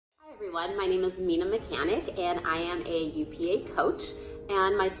everyone, my name is Mina Mechanic and I am a UPA coach,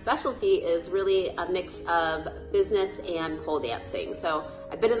 and my specialty is really a mix of business and pole dancing. So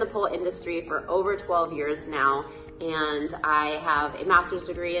I've been in the pole industry for over 12 years now, and I have a master's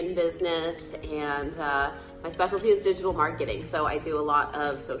degree in business, and my specialty is digital marketing. So I do a lot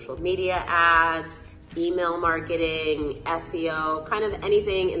of social media ads, email marketing, SEO, kind of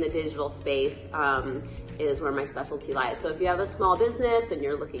anything in the digital space is where my specialty lies. So if you have a small business and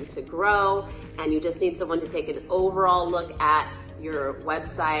you're looking to grow and you just need someone to take an overall look at your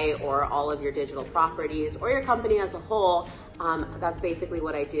website or all of your digital properties or your company as a whole, that's basically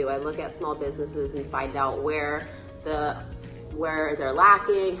what I do. I look at small businesses and find out where they're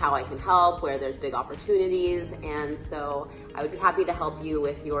lacking, how I can help, where there's big opportunities. And so I would be happy to help you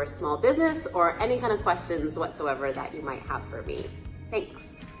with your small business or any kind of questions whatsoever that you might have for me.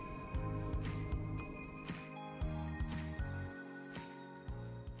 Thanks.